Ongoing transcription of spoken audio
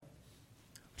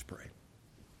pray.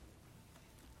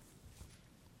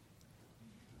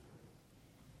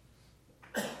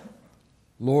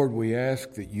 Lord, we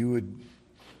ask that you would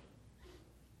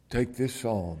take this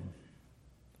psalm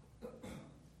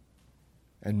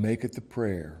and make it the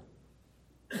prayer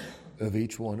of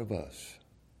each one of us.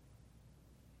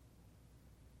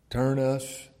 Turn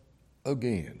us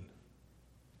again,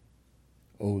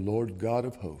 O Lord God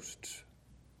of hosts,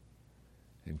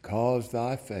 and cause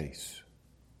thy face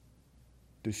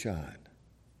to shine.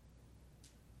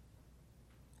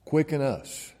 Quicken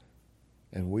us,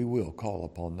 and we will call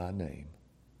upon thy name.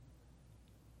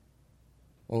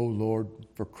 O Lord,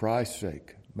 for Christ's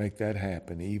sake, make that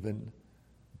happen even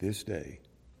this day.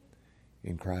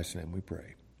 In Christ's name we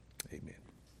pray. Amen.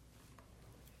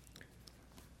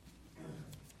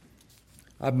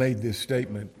 I've made this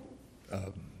statement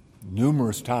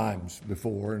numerous times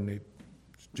before, and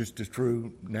it's just as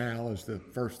true now as the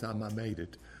first time I made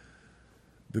it.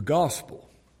 The gospel,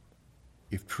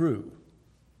 if true,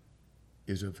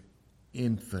 is of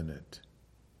infinite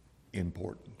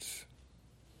importance.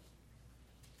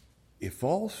 If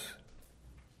false,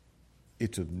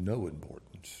 it's of no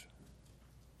importance.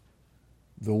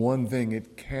 The one thing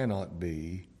it cannot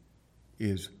be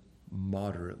is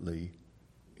moderately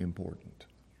important.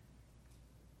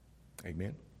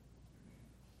 Amen?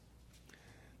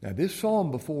 Now, this psalm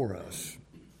before us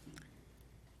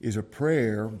is a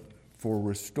prayer for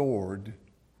restored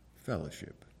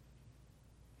fellowship.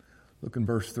 Look in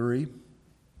verse 3.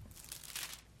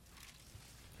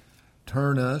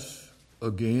 Turn us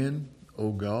again,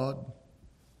 O God.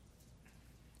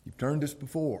 You've turned us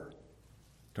before.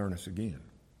 Turn us again.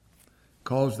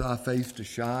 Cause thy face to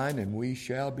shine, and we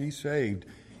shall be saved.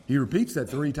 He repeats that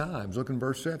 3 times. Look in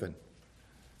verse 7.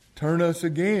 Turn us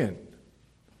again,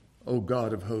 O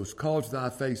God of hosts. Cause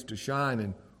thy face to shine,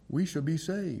 and we shall be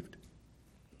saved.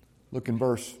 Look in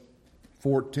verse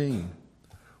 14.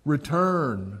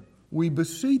 Return, we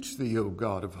beseech thee, O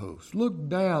God of hosts. Look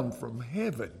down from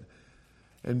heaven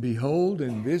and behold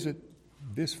and visit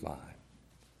this vine.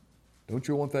 Don't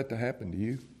you want that to happen to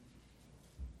you?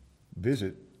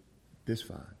 Visit this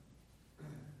vine.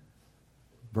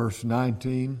 Verse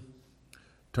 19,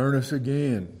 turn us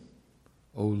again,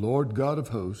 O Lord God of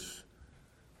hosts,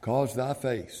 cause thy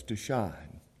face to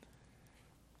shine,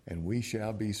 and we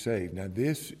shall be saved. Now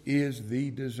this is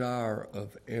the desire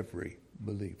of every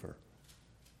believer.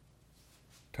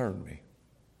 Turn me.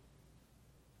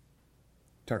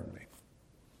 Turn me.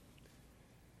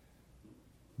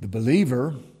 The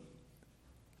believer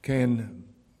can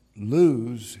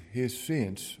lose his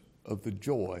sense of the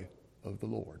joy of the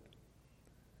Lord.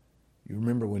 You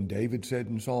remember when David said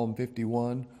in Psalm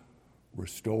 51,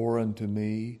 restore unto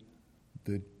me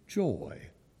the joy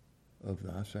of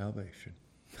thy salvation.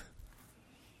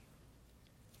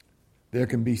 There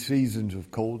can be seasons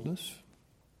of coldness,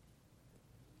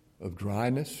 of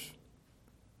dryness.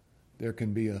 There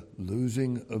can be a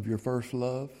losing of your first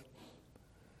love.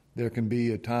 There can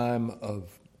be a time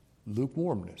of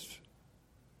lukewarmness.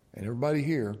 And everybody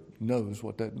here knows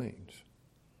what that means.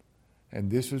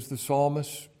 And this is the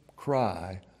psalmist's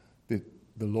cry that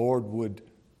the Lord would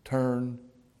turn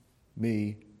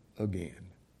me again.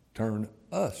 Turn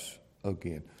us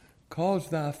again. Cause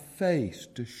thy face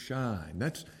to shine.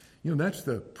 That's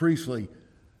the priestly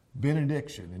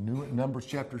benediction in Numbers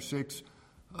chapter 6.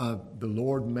 The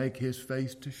Lord make his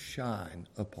face to shine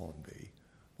upon thee.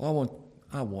 Well,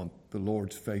 I want the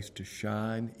Lord's face to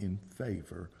shine in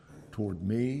favor toward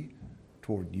me,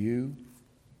 toward you.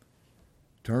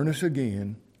 Turn us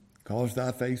again, cause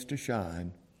thy face to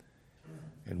shine,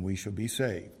 and we shall be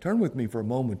saved. Turn with me for a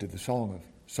moment to the Song of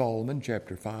Solomon,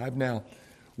 chapter 5. Now,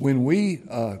 when we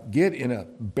get in a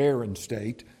barren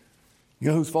state, you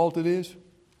know whose fault it is?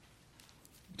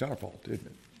 It's our fault, isn't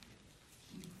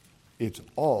it? It's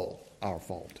all our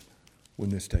fault when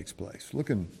this takes place. Look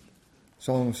in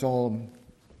Song of Solomon,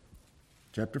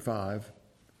 chapter 5.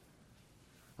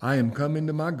 I am come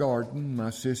into my garden, my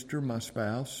sister, my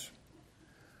spouse.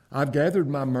 I've gathered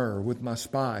my myrrh with my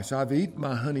spice. I've eaten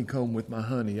my honeycomb with my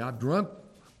honey. I've drunk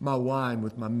my wine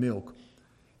with my milk.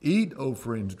 Eat, O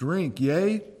friends, drink,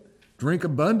 yea, drink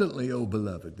abundantly, O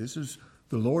beloved. This is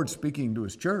the Lord speaking to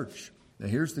his church. Now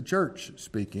here's the church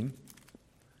speaking.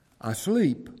 I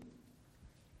sleep,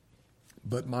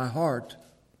 but my heart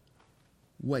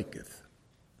waketh.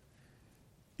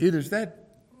 It is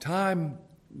that time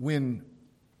when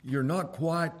you're not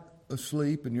quite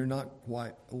asleep and you're not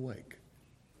quite awake.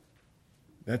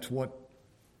 That's what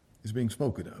is being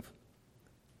spoken of.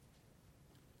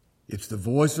 It's the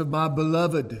voice of my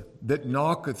beloved that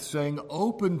knocketh, saying,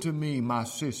 open to me, my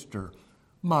sister,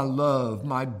 my love,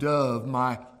 my dove,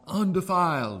 my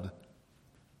undefiled.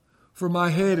 For my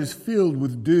head is filled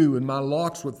with dew, and my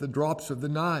locks with the drops of the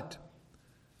night.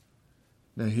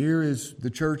 Now here is the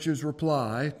church's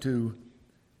reply to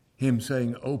him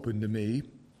saying, open to me.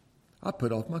 I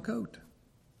put off my coat.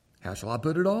 How shall I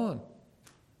put it on?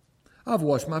 I've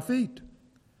washed my feet.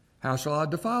 How shall I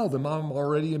defile them? I'm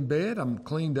already in bed. I'm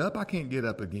cleaned up. I can't get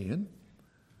up again.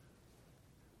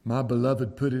 My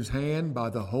beloved put his hand by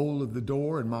the hole of the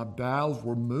door, and my bowels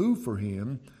were moved for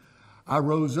him. I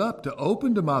rose up to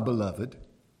open to my beloved,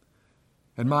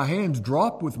 and my hands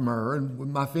dropped with myrrh, and with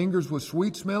my fingers with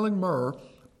sweet-smelling myrrh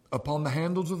upon the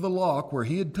handles of the lock where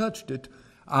he had touched it.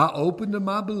 I opened to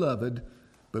my beloved,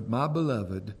 but my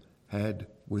beloved had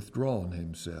withdrawn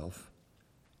himself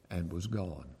and was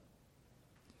gone.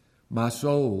 My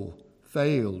soul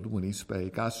failed when he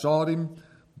spake. I sought him,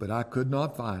 but I could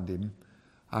not find him.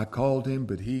 I called him,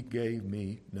 but he gave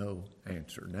me no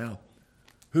answer. Now,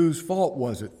 whose fault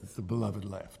was it that the beloved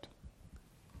left?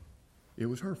 It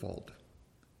was her fault.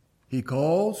 He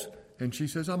calls, and she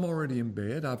says, I'm already in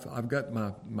bed. I've got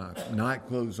my night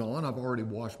clothes on. I've already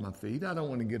washed my feet. I don't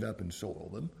want to get up and soil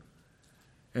them.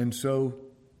 And so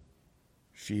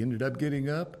she ended up getting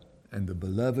up, and the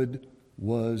beloved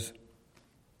was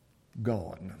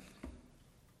gone.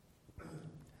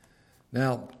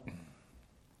 Now,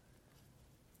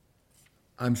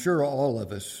 I'm sure all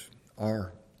of us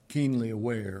are keenly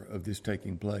aware of this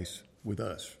taking place with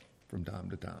us from time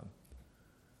to time.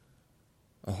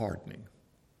 A hardening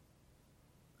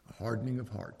of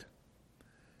heart.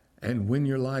 And when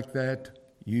you're like that,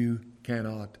 you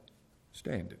cannot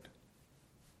stand it.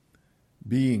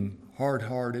 Being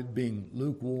hard-hearted, being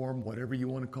lukewarm, whatever you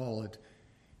want to call it,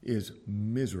 is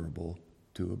miserable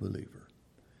to a believer.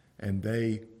 And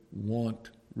they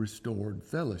want restored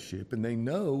fellowship, and they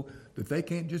know that they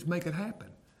can't just make it happen.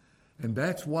 And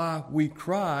that's why we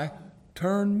cry,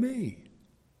 turn me.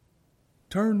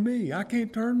 Turn me. I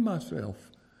can't turn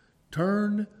myself.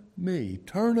 Turn me.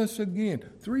 Turn us again.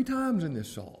 3 times in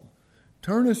this psalm.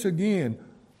 Turn us again,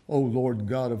 O Lord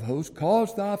God of hosts.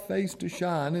 Cause thy face to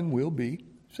shine, and we'll be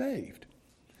saved.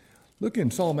 Look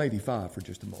in Psalm 85 for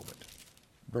just a moment.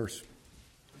 Verse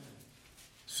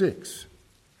 6.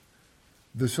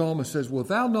 The psalmist says, wilt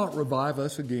thou not revive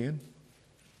us again,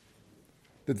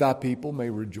 that thy people may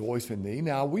rejoice in thee?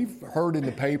 Now, we've heard in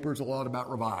the papers a lot about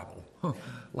revival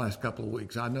last couple of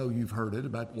weeks. I know you've heard it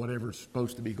about whatever's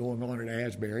supposed to be going on at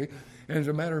Asbury. And as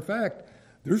a matter of fact,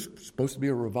 there's supposed to be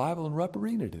a revival in Rupp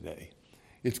Arena today.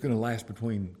 It's going to last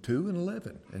between 2 and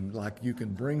 11. And like you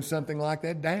can bring something like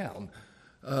that down.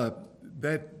 The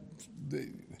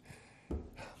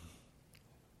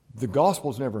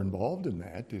gospel's never involved in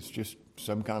that. It's just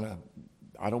some kind of,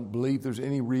 I don't believe there's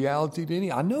any reality to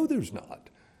any. I know there's not.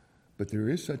 But there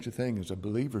is such a thing as a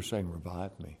believer saying,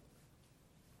 revive me.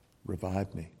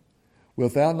 Revive me.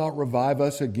 Wilt thou not revive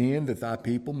us again, that thy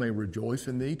people may rejoice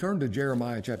in thee? Turn to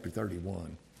Jeremiah chapter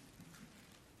 31.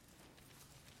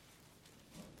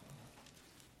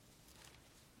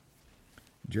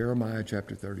 Jeremiah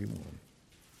chapter 31.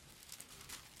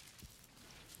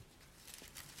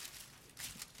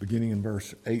 Beginning in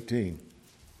verse 18.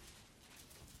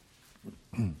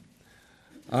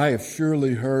 I have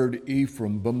surely heard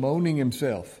Ephraim bemoaning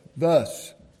himself.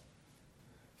 Thus,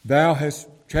 thou hast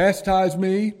chastised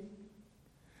me,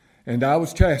 and I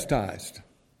was chastised.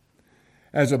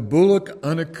 As a bullock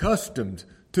unaccustomed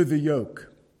to the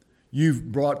yoke.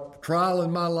 You've brought trial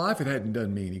in my life. It hadn't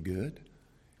done me any good.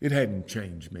 It hadn't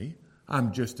changed me.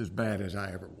 I'm just as bad as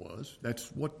I ever was. That's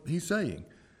what he's saying.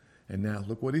 And now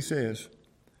look what he says.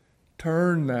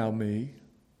 Turn thou me,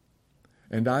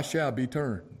 and I shall be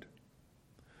turned.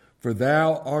 For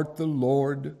thou art the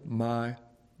Lord my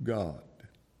God.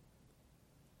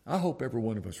 I hope every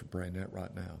one of us are praying that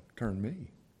right now. Turn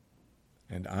me,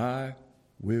 and I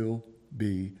will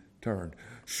be turned.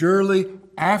 Surely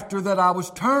after that I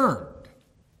was turned,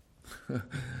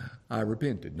 I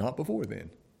repented. Not before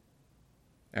then.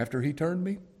 After he turned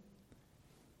me,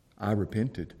 I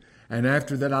repented. And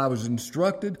after that I was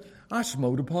instructed, I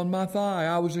smote upon my thigh.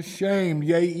 I was ashamed,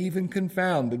 yea, even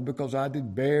confounded, because I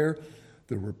did bear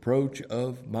the reproach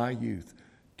of my youth.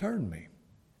 Turn me.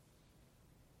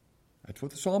 That's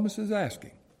what the psalmist is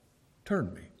asking.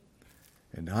 Turn me,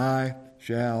 and I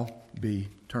shall be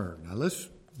turned. Now let's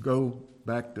go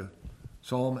back to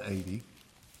Psalm 80.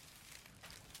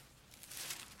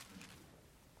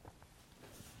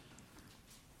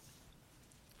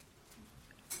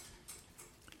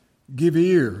 Give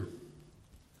ear,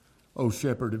 O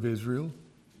shepherd of Israel.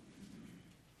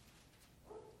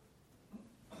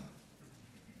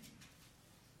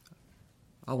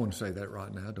 I want to say that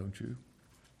right now, don't you?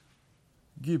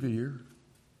 Give ear,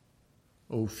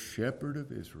 O shepherd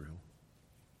of Israel,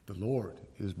 the Lord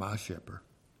is my shepherd.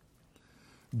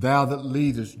 Thou that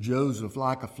leadest Joseph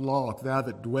like a flock, thou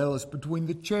that dwellest between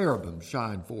the cherubims,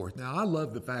 shine forth. Now, I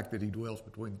love the fact that he dwells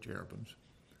between the cherubims.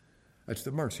 That's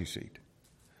the mercy seat,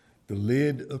 the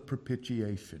lid of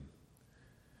propitiation.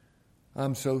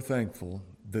 I'm so thankful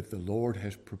that the Lord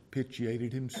has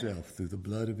propitiated himself through the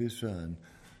blood of his Son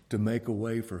to make a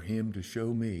way for him to show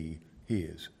me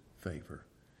his favor.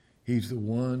 He's the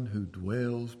one who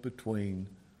dwells between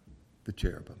the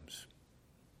cherubims.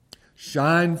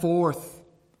 Shine forth,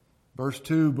 verse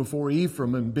 2, before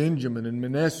Ephraim and Benjamin and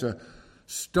Manasseh.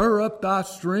 Stir up thy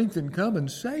strength and come and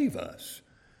save us.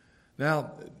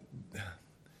 Now,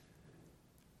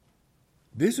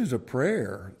 this is a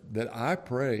prayer that I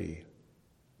pray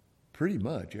pretty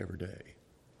much every day.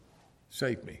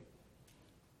 Save me.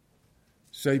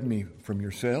 Save me from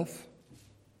yourself.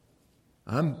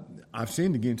 I've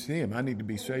sinned against him. I need to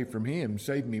be saved from him.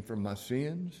 Save me from my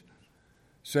sins.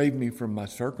 Save me from my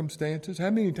circumstances.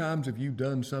 How many times have you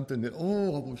done something that,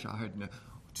 I wish I hadn't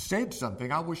said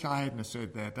something. I wish I hadn't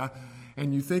said that.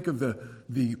 And you think of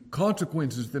the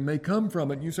consequences that may come from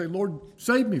it, and you say, Lord,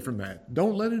 save me from that.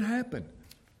 Don't let it happen.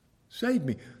 Save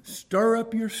me. Stir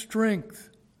up your strength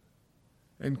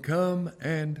and come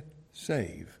and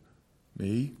save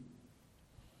me.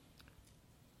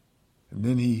 And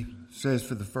then he says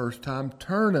for the first time,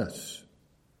 turn us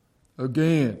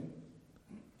again,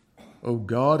 O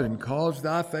God, and cause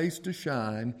thy face to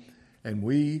shine, and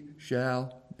we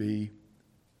shall be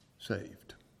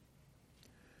saved.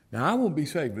 Now, I won't be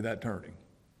saved without turning.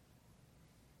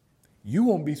 You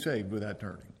won't be saved without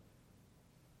turning.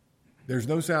 There's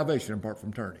no salvation apart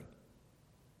from turning.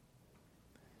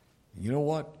 You know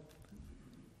what?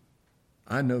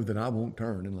 I know that I won't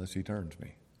turn unless he turns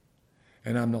me.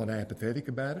 And I'm not apathetic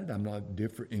about it. I'm not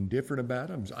indifferent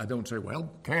about it. I don't say,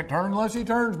 well, can't turn unless he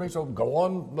turns me, so go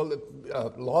on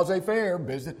laissez-faire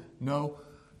business. No,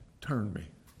 turn me.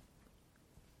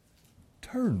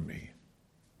 Turn me,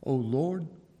 O Lord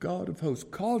God of hosts.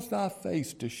 Cause thy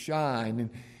face to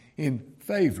shine in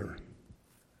favor,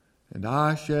 and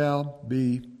I shall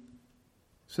be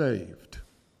saved.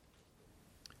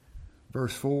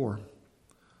 Verse 4,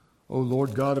 O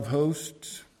Lord God of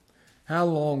hosts, how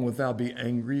long wilt thou be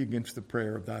angry against the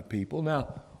prayer of thy people?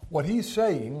 Now, what he's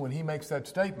saying when he makes that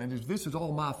statement is, this is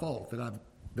all my fault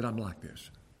that I'm like this.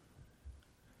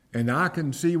 And I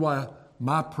can see why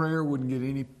my prayer wouldn't get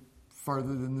any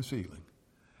further than the ceiling.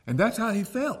 And that's how he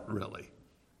felt, really.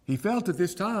 He felt at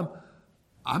this time,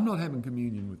 I'm not having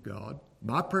communion with God.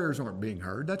 My prayers aren't being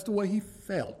heard. That's the way he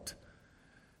felt.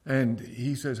 And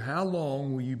he says, how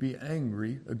long will you be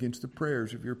angry against the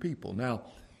prayers of your people? Now,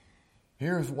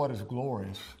 here's what is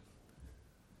glorious.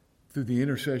 Through the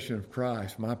intercession of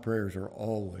Christ, my prayers are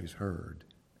always heard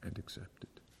and accepted,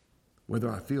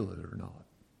 whether I feel it or not.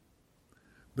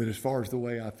 But as far as the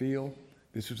way I feel,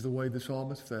 this is the way the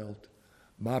psalmist felt.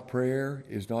 My prayer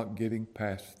is not getting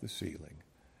past the ceiling.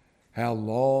 How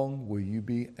long will you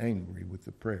be angry with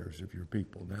the prayers of your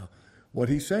people? Now, what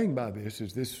he's saying by this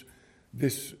is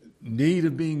this need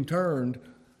of being turned.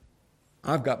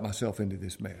 I've got myself into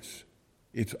this mess.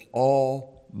 It's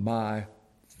all my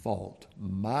fault.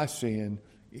 My sin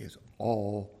is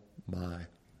all my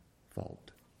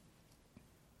fault.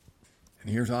 And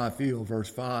here's how I feel, verse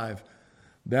 5.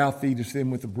 Thou feedest them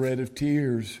with the bread of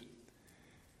tears,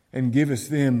 and givest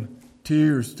them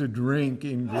tears to drink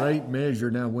in great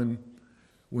measure. Now, when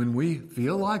we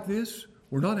feel like this,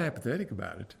 we're not apathetic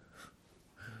about it.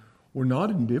 We're not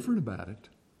indifferent about it.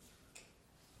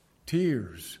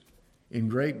 Tears in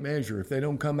great measure. If they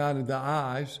don't come out of the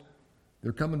eyes,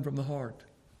 they're coming from the heart.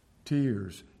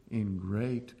 Tears in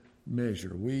great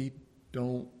measure. We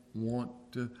don't want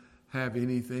to have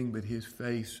anything but his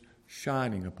face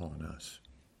shining upon us.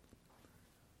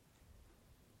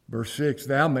 Verse 6,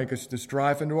 thou makest to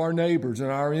strife unto our neighbors, and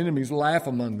our enemies laugh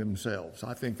among themselves.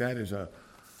 I think that is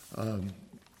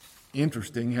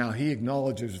interesting how he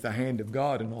acknowledges the hand of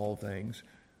God in all things.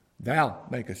 Thou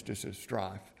makest us to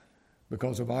strife.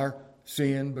 Because of our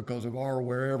sin, because of our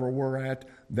wherever we're at,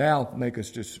 thou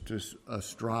makest us to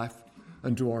strife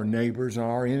unto our neighbors, and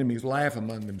our enemies laugh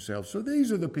among themselves. So these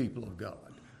are the people of God.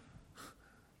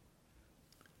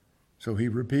 So he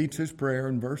repeats his prayer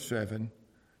in verse 7,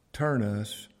 turn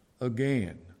us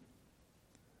again,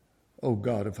 O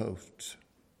God of hosts.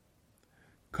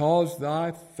 Cause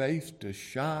thy face to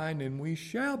shine, and we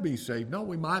shall be saved. No,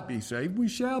 we might be saved. We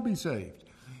shall be saved.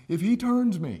 If he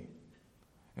turns me,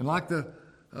 and like the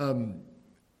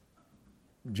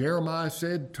Jeremiah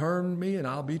said, turn me and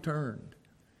I'll be turned.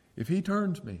 If he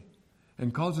turns me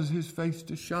and causes his face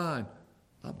to shine,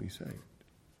 I'll be saved.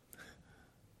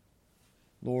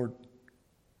 Lord,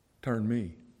 turn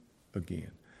me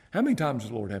again. How many times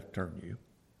does the Lord have to turn you?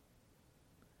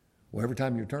 Well, every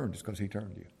time you're turned, it's because he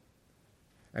turned you.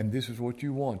 And this is what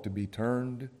you want, to be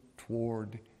turned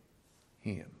toward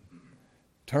him.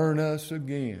 Turn us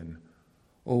again,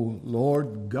 O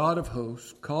Lord God of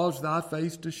hosts, cause thy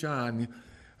face to shine.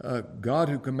 God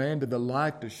who commanded the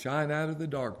light to shine out of the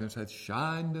darkness hath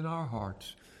shined in our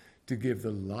hearts to give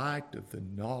the light of the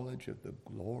knowledge of the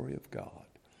glory of God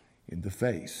in the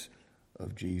face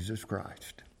of Jesus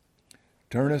Christ.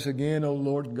 Turn us again, O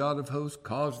Lord God of hosts,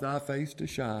 cause thy face to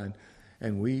shine,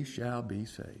 and we shall be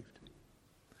saved.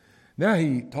 Now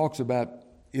he talks about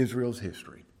Israel's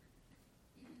history,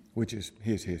 which is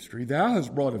his history. Thou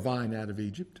hast brought a vine out of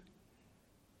Egypt.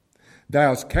 Thou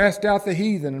hast cast out the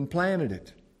heathen and planted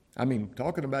it. I mean,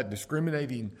 talking about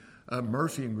discriminating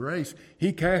mercy and grace,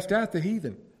 he cast out the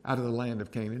heathen out of the land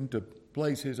of Canaan to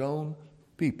place his own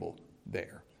people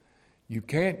there. You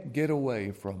can't get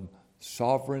away from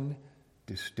sovereign,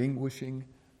 distinguishing,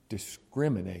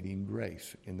 discriminating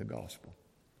grace in the gospel.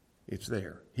 It's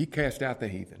there. He cast out the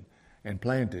heathen and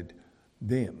planted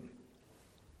them.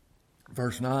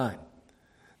 Verse 9,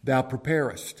 thou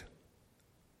preparest.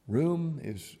 Room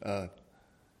is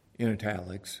in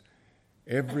italics.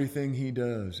 Everything he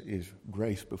does is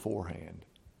grace beforehand.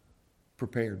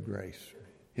 Prepared grace.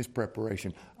 His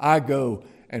preparation. I go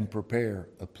and prepare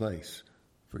a place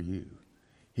for you.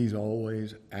 He's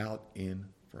always out in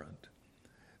front.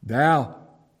 Thou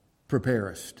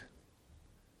preparest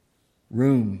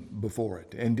room before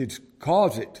it, and didst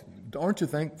cause it. Aren't you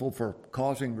thankful for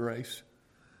causing grace?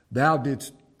 Thou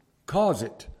didst cause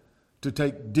it to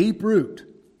take deep root.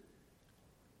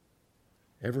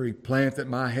 Every plant that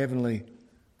my heavenly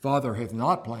Father hath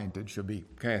not planted shall be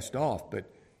cast off, but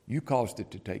you caused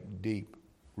it to take deep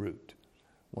root.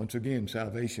 Once again,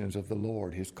 salvation is of the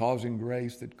Lord, his causing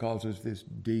grace that causes this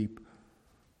deep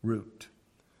root.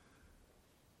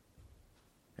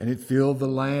 And it filled the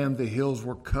land, the hills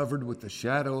were covered with the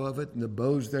shadow of it, and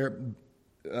the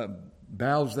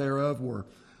boughs thereof were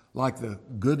like the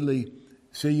goodly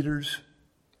cedars,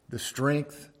 the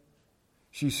strength.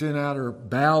 She sent out her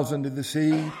boughs unto the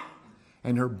sea,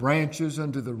 and her branches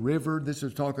unto the river. This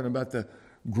is talking about the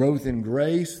growth in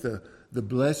grace, the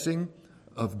blessing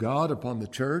of God upon the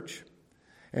church.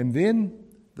 And then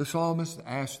the psalmist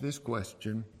asked this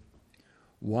question,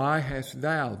 why hast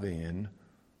thou then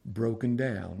broken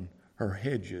down her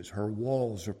hedges, her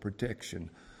walls of protection,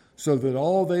 so that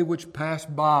all they which pass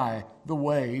by the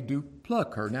way do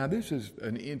pluck her? Now this is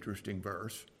an interesting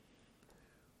verse.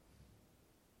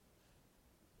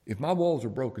 If my walls are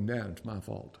broken down, it's my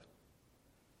fault.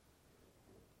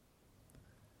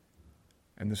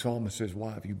 And the psalmist says,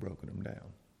 why have you broken them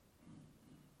down?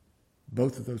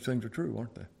 Both of those things are true,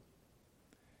 aren't they?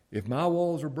 If my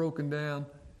walls are broken down,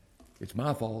 it's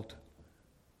my fault.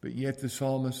 But yet the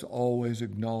psalmist always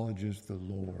acknowledges the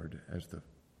Lord as the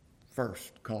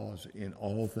first cause in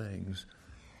all things.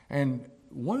 And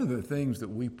one of the things that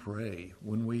we pray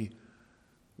when we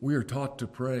are taught to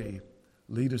pray,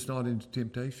 lead us not into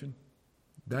temptation,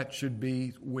 that should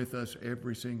be with us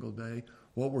every single day.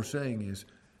 What we're saying is,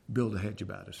 build a hedge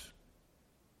about us.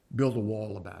 Build a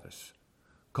wall about us.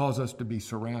 Cause us to be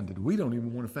surrounded. We don't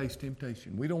even want to face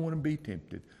temptation. We don't want to be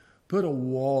tempted. Put a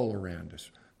wall around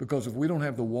us. Because if we don't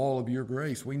have the wall of your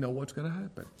grace, we know what's going to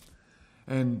happen.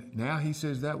 And now he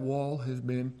says that wall has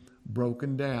been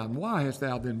broken down. Why hast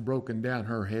thou then broken down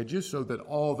her hedges, so that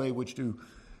all they which do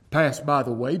pass by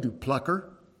the way do pluck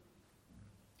her?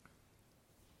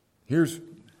 Here's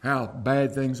how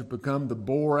bad things have become. The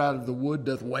boar out of the wood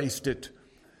doth waste it,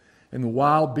 and the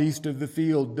wild beast of the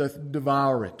field doth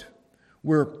devour it.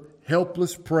 We're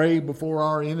helpless prey before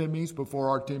our enemies, before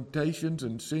our temptations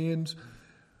and sins.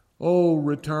 Oh,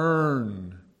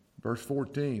 return. Verse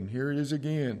 14, here it is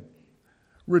again.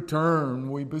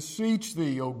 Return, we beseech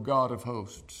thee, O God of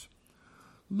hosts.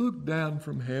 Look down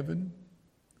from heaven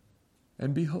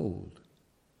and behold,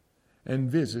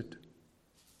 and visit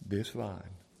this vine.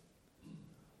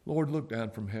 Lord, look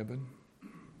down from heaven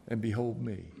and behold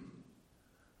me.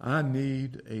 I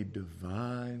need a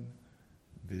divine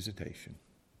visitation.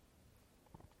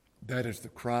 That is the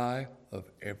cry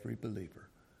of every believer.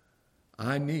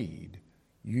 I need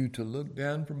you to look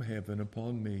down from heaven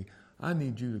upon me. I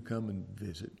need you to come and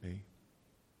visit me.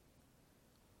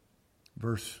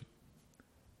 Verse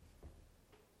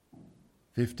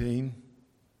 15.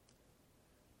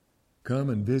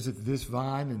 Come and visit this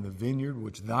vine and the vineyard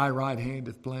which thy right hand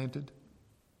hath planted,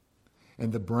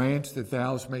 and the branch that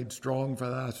thou hast made strong for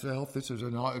thyself. This is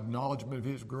an acknowledgement of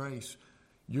his grace.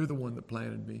 You're the one that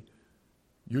planted me.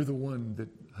 You're the one that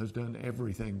has done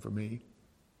everything for me.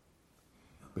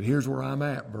 But here's where I'm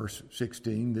at, verse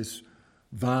 16. This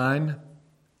vine,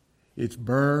 it's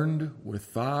burned with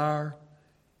fire,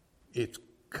 it's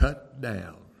cut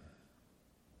down.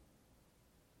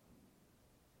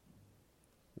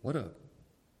 What a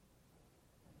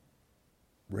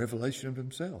revelation of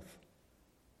himself.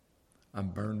 I'm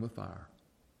burned with fire.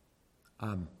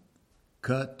 I'm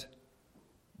cut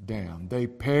down. They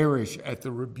perish at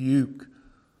the rebuke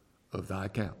of thy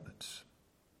countenance.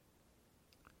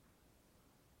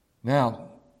 Now,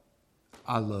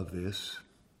 I love this.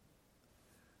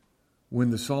 When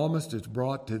the psalmist is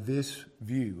brought to this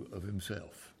view of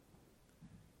himself,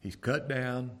 he's cut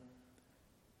down,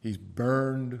 he's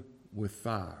burned with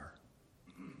fire.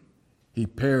 He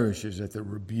perishes at the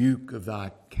rebuke of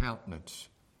thy countenance.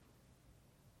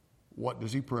 What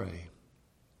does he pray?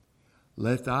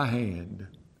 Let thy hand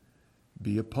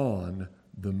be upon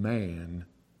the man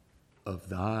of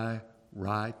thy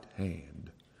right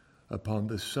hand, upon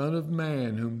the Son of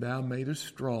Man whom thou madest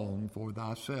strong for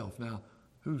thyself. Now,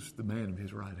 who's the man of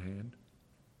his right hand?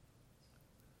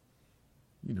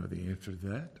 You know the answer to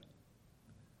that.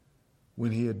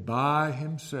 When he had by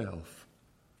himself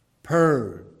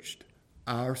purged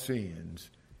our sins,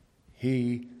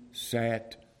 he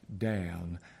sat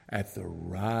down at the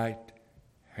right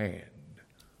hand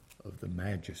of the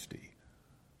Majesty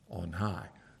on high.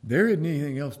 There isn't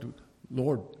anything else to...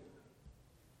 Lord,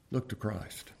 look to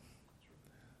Christ.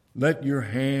 Let your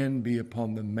hand be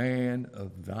upon the man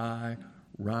of thy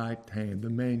right hand, the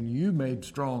man you made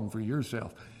strong for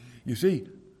yourself. You see,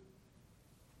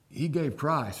 he gave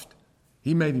Christ.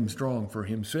 He made him strong for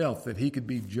himself that he could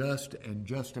be just and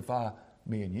justify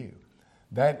me and you.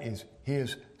 That is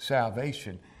his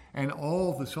salvation. And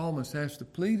all the psalmist has to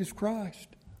plead is Christ.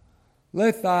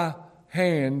 Let thy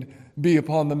hand be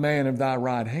upon the man of thy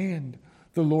right hand,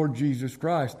 the Lord Jesus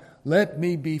Christ. Let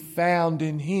me be found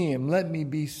in him. Let me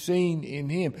be seen in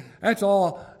him. That's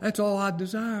all I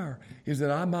desire, is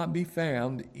that I might be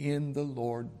found in the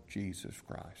Lord Jesus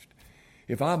Christ.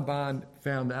 If I'm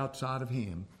found outside of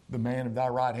him, the man of thy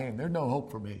right hand, there's no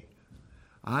hope for me.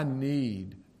 I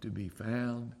need to be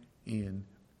found in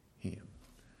him.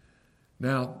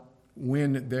 Now,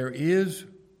 when there is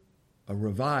a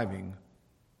reviving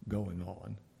going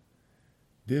on,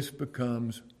 this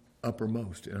becomes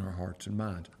uppermost in our hearts and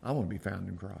minds. I want to be found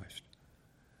in Christ.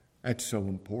 That's so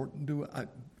important to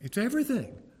it's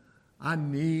everything. I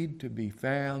need to be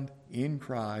found in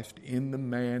Christ, in the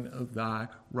man of thy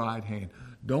right hand.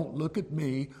 Don't look at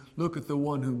me. Look at the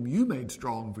one whom you made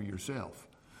strong for yourself.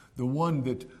 The one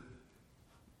that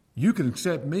you can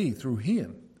accept me through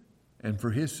him and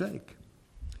for his sake.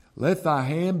 Let thy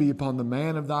hand be upon the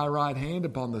man of thy right hand,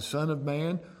 upon the Son of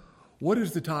Man. What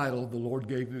is the title the Lord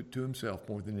gave it to himself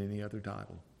more than any other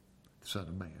title? The Son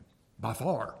of Man. By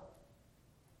far.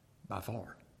 By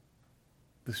far.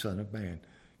 The Son of Man.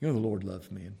 You know the Lord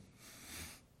loves men.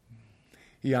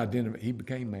 He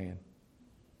became man.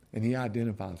 And he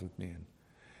identifies with men.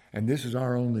 And this is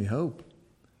our only hope.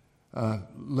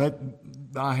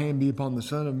 Let thy hand be upon the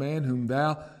Son of Man, whom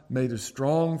thou madest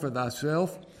strong for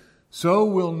thyself. So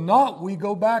will not we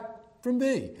go back from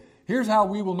thee. Here's how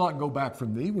we will not go back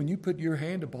from thee. When you put your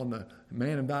hand upon the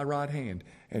man of thy right hand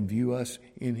and view us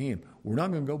in him, we're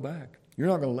not going to go back. You're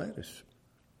not going to let us.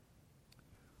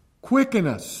 Quicken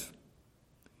us.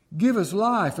 Give us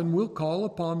life, and we'll call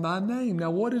upon thy name.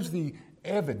 Now, what is the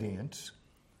evidence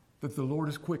that the Lord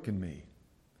has quickened me?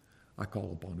 I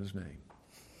call upon his name.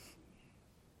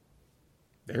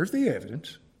 There's the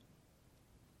evidence.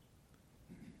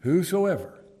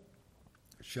 Whosoever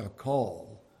shall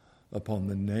call upon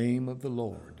the name of the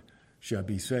Lord shall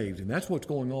be saved. And that's what's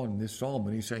going on in this psalm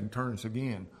when he's saying, turn us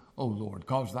again, O Lord,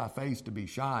 cause thy face to be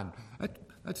shine.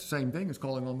 That's the same thing as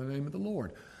calling on the name of the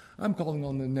Lord. I'm calling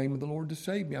on the name of the Lord to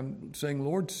save me. I'm saying,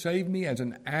 Lord, save me as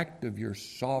an act of your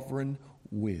sovereign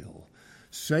will.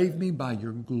 Save me by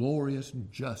your glorious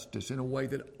justice in a way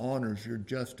that honors your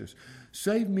justice.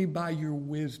 Save me by your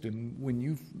wisdom when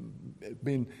you've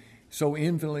been so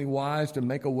infinitely wise to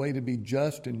make a way to be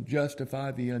just and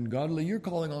justify the ungodly. You're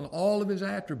calling on all of his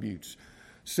attributes.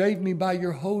 Save me by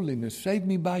your holiness. Save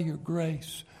me by your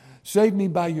grace. Save me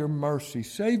by your mercy.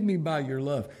 Save me by your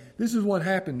love. This is what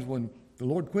happens when the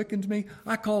Lord quickens me.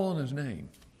 I call on his name.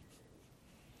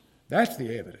 That's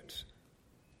the evidence.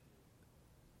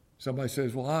 Somebody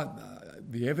says, well,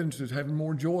 the evidence is having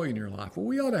more joy in your life. Well,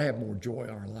 we ought to have more joy in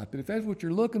our life. But if that's what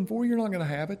you're looking for, you're not going to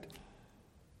have it.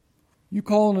 You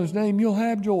call on his name, you'll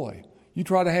have joy. You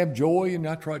try to have joy and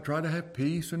not try to have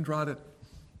peace and the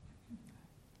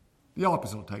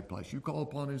opposite will take place. You call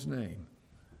upon his name.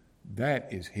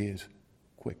 That is his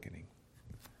quickening.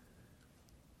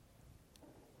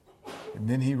 And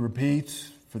then he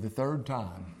repeats for the third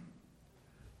time,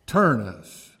 turn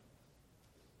us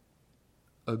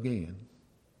again,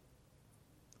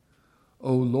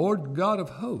 O Lord God of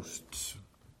hosts.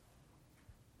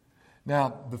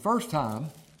 Now, the first time,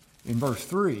 in verse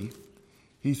 3,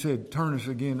 he said, turn us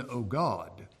again, O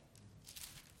God.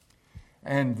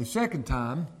 And the second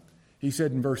time, he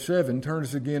said in verse 7, turn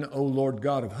us again, O Lord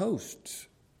God of hosts.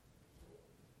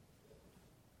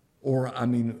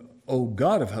 O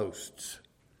God of hosts.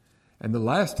 And the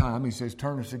last time, he says,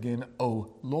 turn us again,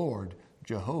 O Lord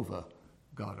Jehovah,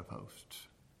 God of hosts.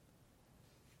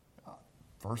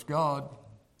 First God,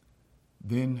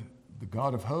 then the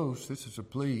God of hosts. This is a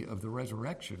plea of the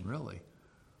resurrection, really.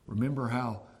 Remember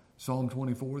how Psalm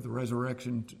 24, the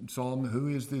resurrection psalm, who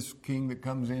is this king that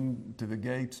comes into the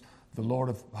gates? The Lord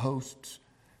of hosts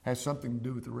has something to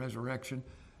do with the resurrection.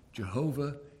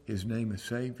 Jehovah, his name is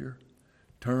Savior.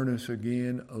 Turn us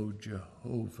again, O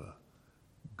Jehovah,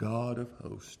 God of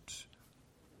hosts,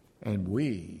 and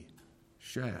we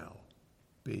shall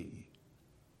be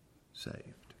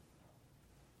saved.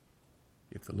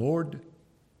 If the Lord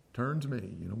turns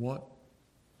me, you know what?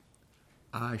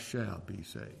 I shall be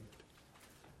saved.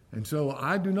 And so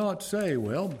I do not say,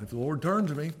 well, if the Lord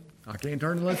turns me, I can't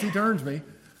turn unless he turns me.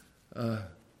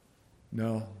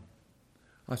 No.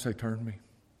 I say, turn me.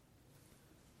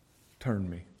 Turn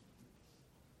me.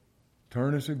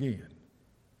 Turn us again,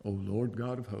 O Lord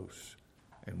God of hosts,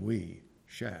 and we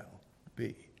shall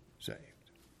be saved.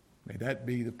 May that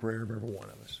be the prayer of every one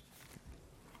of us.